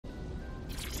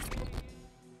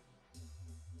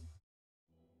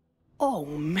Oh,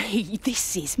 mate,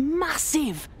 this is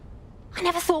massive. I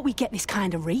never thought we'd get this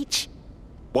kind of reach.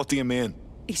 What do you mean?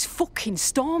 It's fucking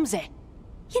Stormzy.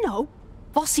 You know,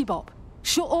 Bossy Bob.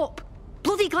 Shut up.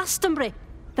 Bloody Glastonbury.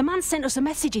 The man sent us a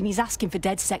message and he's asking for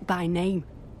DedSec by name.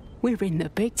 We're in the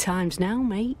big times now,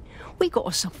 mate. We got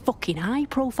us a fucking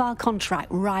high-profile contract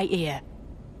right here.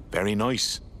 Very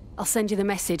nice. I'll send you the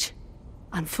message.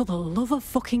 And for the love of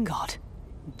fucking God,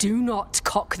 do not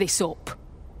cock this up.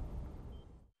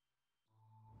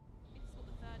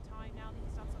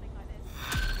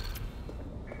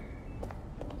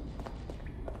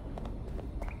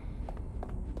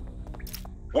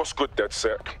 What's good,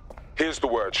 DedSec? Here's the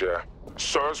word, yeah.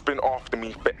 Sir's been after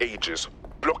me for ages,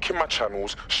 blocking my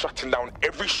channels, shutting down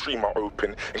every stream I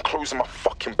open, and closing my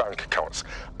fucking bank accounts.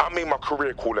 I made my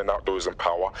career calling out those in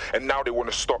power, and now they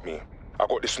want to stop me. I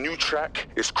got this new track,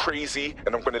 it's crazy,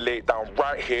 and I'm gonna lay it down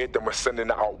right here, then we're sending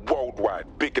it out worldwide,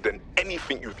 bigger than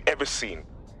anything you've ever seen.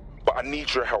 But I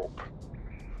need your help.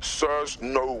 Sirs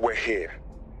know we're here.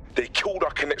 They killed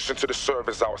our connection to the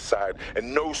servers outside,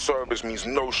 and no servers means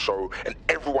no show, and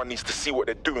everyone needs to see what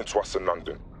they're doing to us in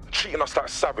London. Treating us like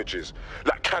savages,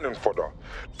 like cannon fodder.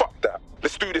 Fuck that.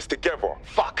 Let's do this together.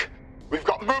 Fuck. We've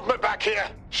got movement back here.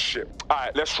 Shit.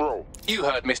 Alright, let's roll. You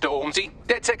heard Mr. Ormsey.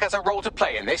 DedSec has a role to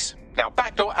play in this. Now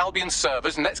backdoor Albion's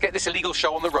servers and let's get this illegal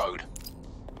show on the road.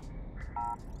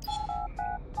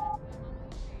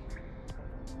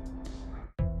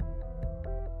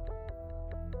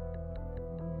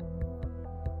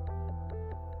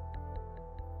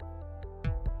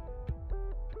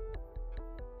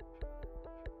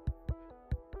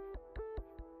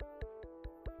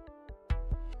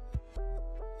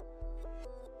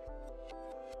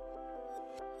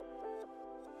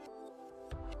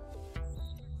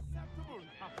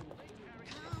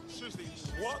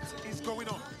 What is going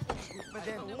on?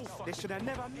 They should have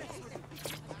never messed with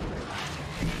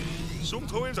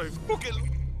Sometimes I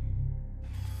fucking...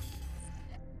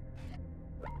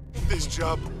 this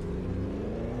job.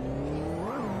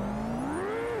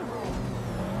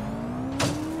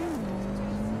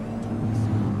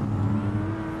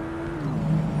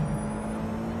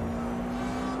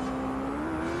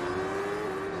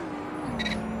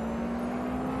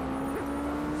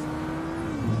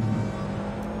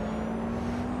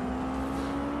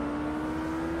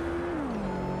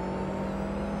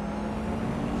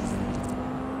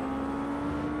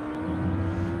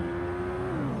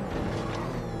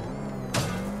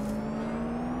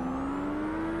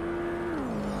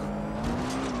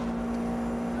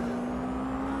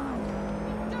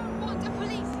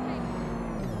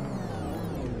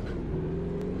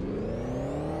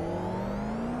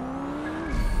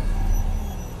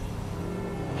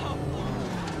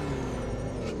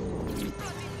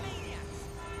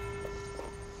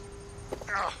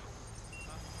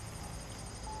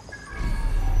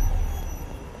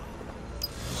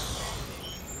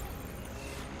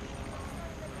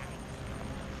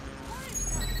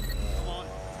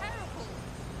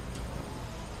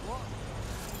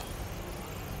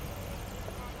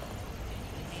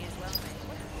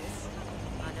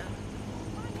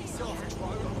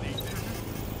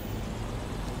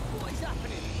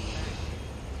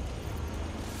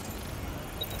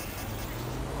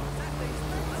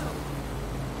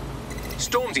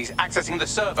 Stormzy's accessing the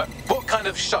server. What kind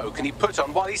of show can he put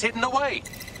on while he's hidden away?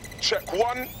 Check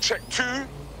one, check two.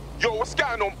 Yo, what's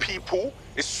going on, people?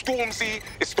 It's Stormzy,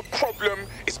 it's The Problem,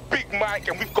 it's Big Mike,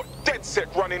 and we've got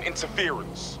DedSec running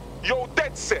interference. Yo,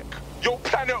 DedSec, yo,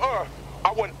 Planet Earth,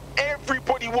 I want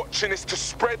everybody watching this to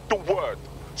spread the word.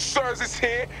 Sirs is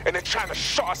here, and they're trying to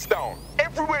shut us down.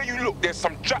 Everywhere you look, there's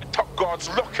some jacked up guards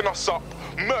locking us up,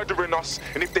 murdering us,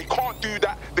 and if they can't do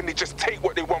that, then they just take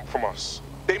what they want from us.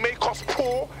 They make us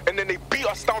poor, and then they beat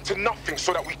us down to nothing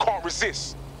so that we can't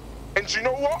resist. And you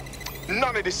know what?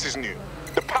 None of this is new.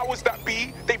 The powers that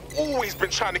be, they've always been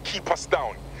trying to keep us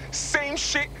down. Same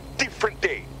shit, different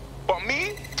day. But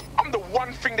me, I'm the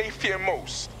one thing they fear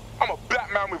most. I'm a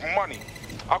black man with money.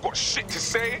 I got shit to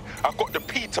say, I got the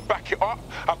P to back it up,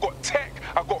 I got tech,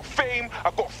 I got fame,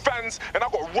 I got fans, and I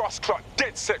got Ross Clark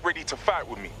DedSec ready to fight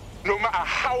with me. No matter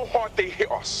how hard they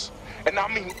hit us. And I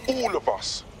mean all of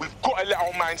us, we've got to let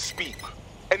our minds speak.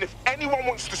 And if anyone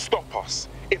wants to stop us,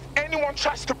 if anyone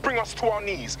tries to bring us to our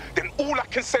knees, then all I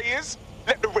can say is,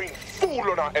 let the rain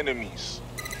fall on our enemies.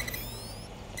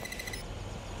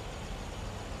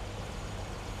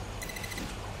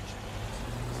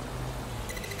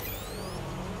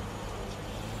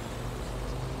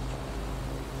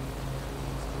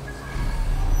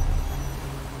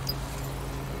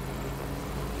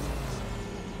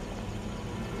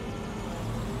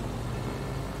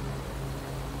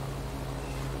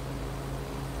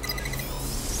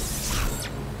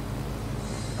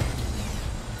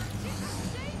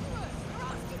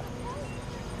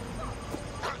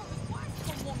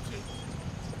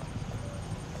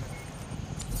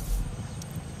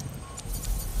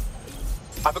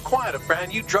 I've acquired a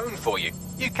brand new drone for you.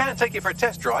 You can take it for a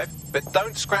test drive, but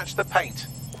don't scratch the paint.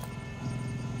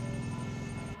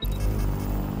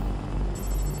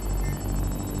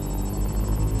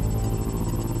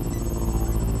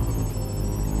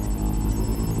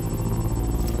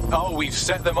 Oh, we've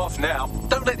set them off now.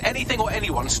 Don't let anything or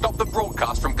anyone stop the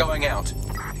broadcast from going out.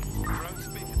 Drone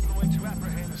speed deployed to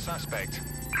apprehend the suspect.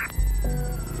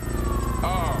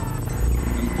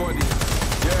 And body,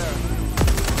 yeah.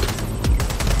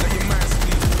 Let your mind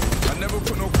sleep. I never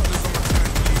put no colors on my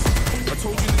timepieces. I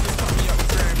told you niggas cut me up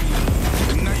with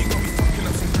Grammys. And now you got me fucking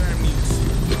up some Grammys.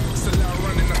 It's a loud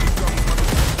running up your guns, man.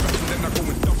 Back and then I go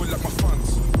and double up my funds.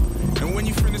 And when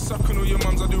you finish sucking all your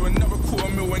mums, I do another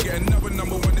 $250,000 and get another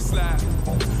number one it's like.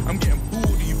 I'm getting bored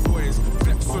of you boys.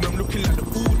 Flex on them looking like the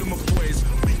old of my boys.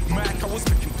 Big Mac, I was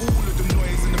making all of the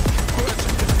noise. And the big birds,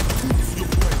 I get the your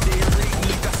boy. They rate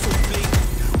me, that's so blatant.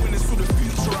 When it's for the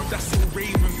future, I'm that's so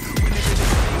raven. When they really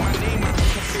say my name, I'm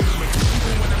a favorite.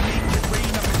 Even when I make it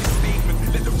rain, I'm in this statement.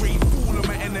 Let the rain fall on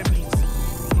my enemies.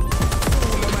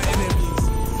 Fall on my enemies.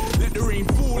 Let the rain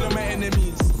fall on my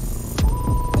enemies.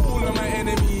 All of my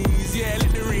enemies, yeah,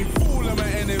 let the rain fall on my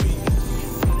enemies.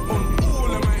 On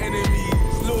all of my enemies,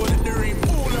 Lord, let the rain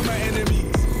fall on my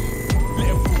enemies. Let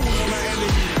it fall on my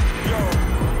enemies, yo.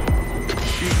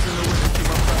 Beats in the way to keep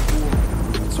my back warm.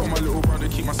 Told my little brother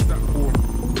keep my stack warm.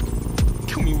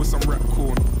 Kill me with some rap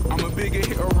corn. I'm a bigger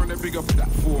hitter on a bigger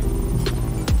platform.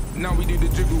 Now we do the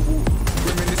jiggle walk.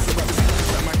 Reminisce about the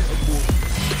things that my hit a ball.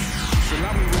 So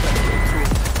allow me with that little talk.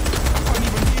 I can't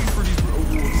even hear you through these little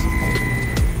walls.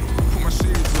 Put my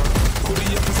shades on. All the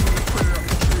youngers in the prayer up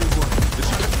the trade one. They're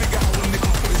trying to figure out how a nigga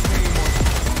put his name on.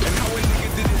 And how a nigga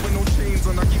did it with no chains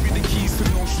on. I give you the keys to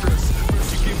no stress.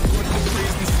 First you give God the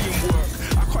praise and see him work.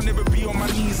 I can't never be on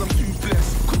my knees, I'm too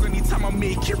blessed. Cause anytime I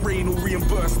make it rain or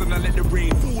reimburse, then I let the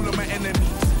rain fall on my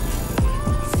enemies.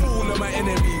 Fall on my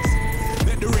enemies.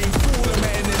 Let the rain fall on my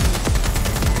enemies.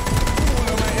 Fall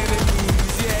on my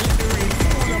enemies. Yeah, let the rain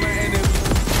fall on my enemies.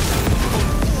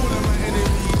 Fall on my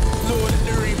enemies. Lord, let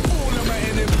the rain fall on my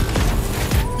enemies.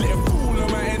 Let it fall on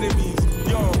my enemies.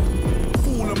 Yo,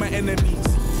 fall on my enemies.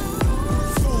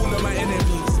 Fall on my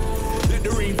enemies. Let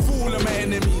the rain fall on my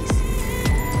enemies.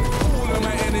 Fall on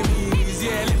my enemies.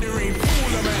 Yeah, let the rain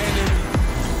fall on my enemies.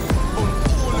 On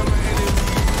all of my enemies.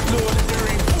 Lord, let the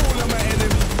rain fall on my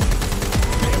enemies.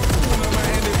 Let it fall on my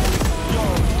enemies. Yo.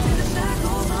 The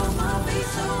shackles on my feet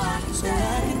so I can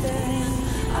stand.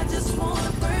 I just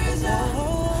wanna praise you.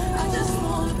 I just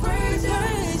wanna praise you.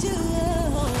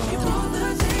 You broke the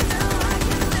chains, now I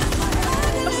can lift my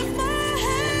head. I'm gonna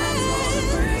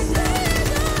praise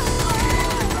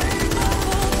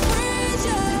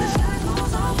you. The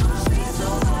shackles on my feet so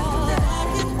I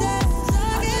can dance. I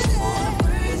just wanna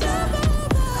praise you.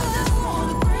 I just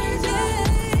wanna praise you.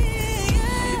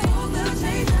 You broke the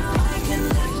chains, now I can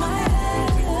lift my head.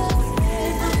 I'm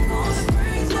gonna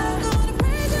praise you. I'm gonna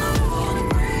praise you.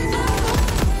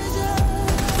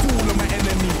 Fall on my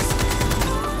enemies.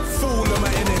 Fall on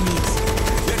my enemies.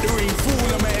 Let the rain fall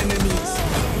on my enemies.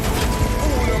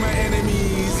 All of my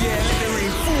enemies. Yeah, let the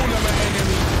rain fall on my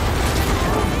enemies.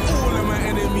 All of my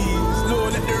enemies.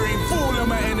 Lord, let the rain fall on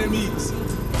my enemies.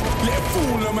 Let it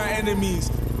fall on my enemies.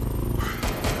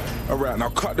 Alright, now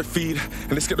cut the feed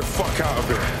and let's get the fuck out of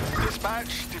here.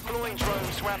 Dispatch, deploying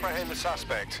drones to apprehend the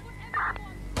suspect.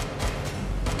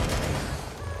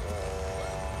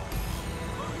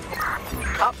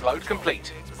 Upload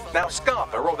complete. Now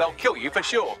scarper or they'll kill you for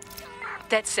sure.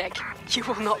 DedSec, you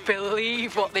will not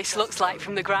believe what this looks like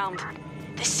from the ground.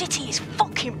 The city is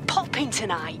fucking popping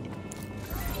tonight.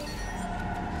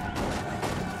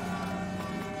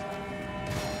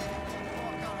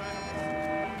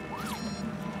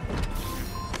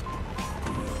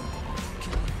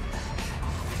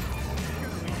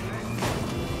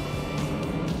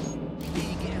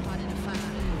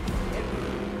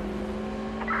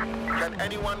 Can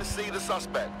anyone see the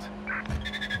suspect?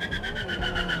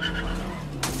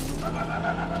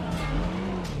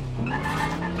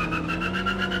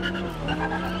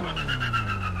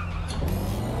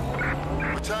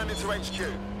 Returning to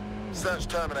HQ. Search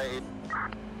terminated.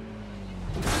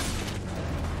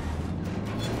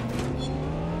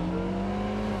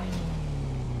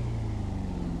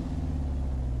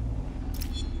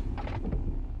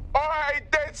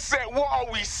 Alright, dead set, what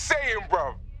are we saying,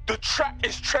 bruv? The track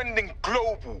is trending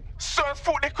global. Certain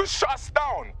thought they could shut us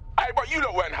down. Aye, but you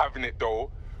lot weren't having it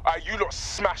though. Aye, you lot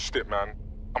smashed it, man.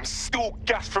 I'm still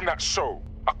gassed from that show.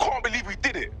 I can't believe we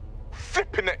did it.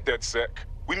 Flipping it, DedSec.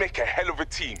 We make a hell of a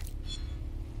team.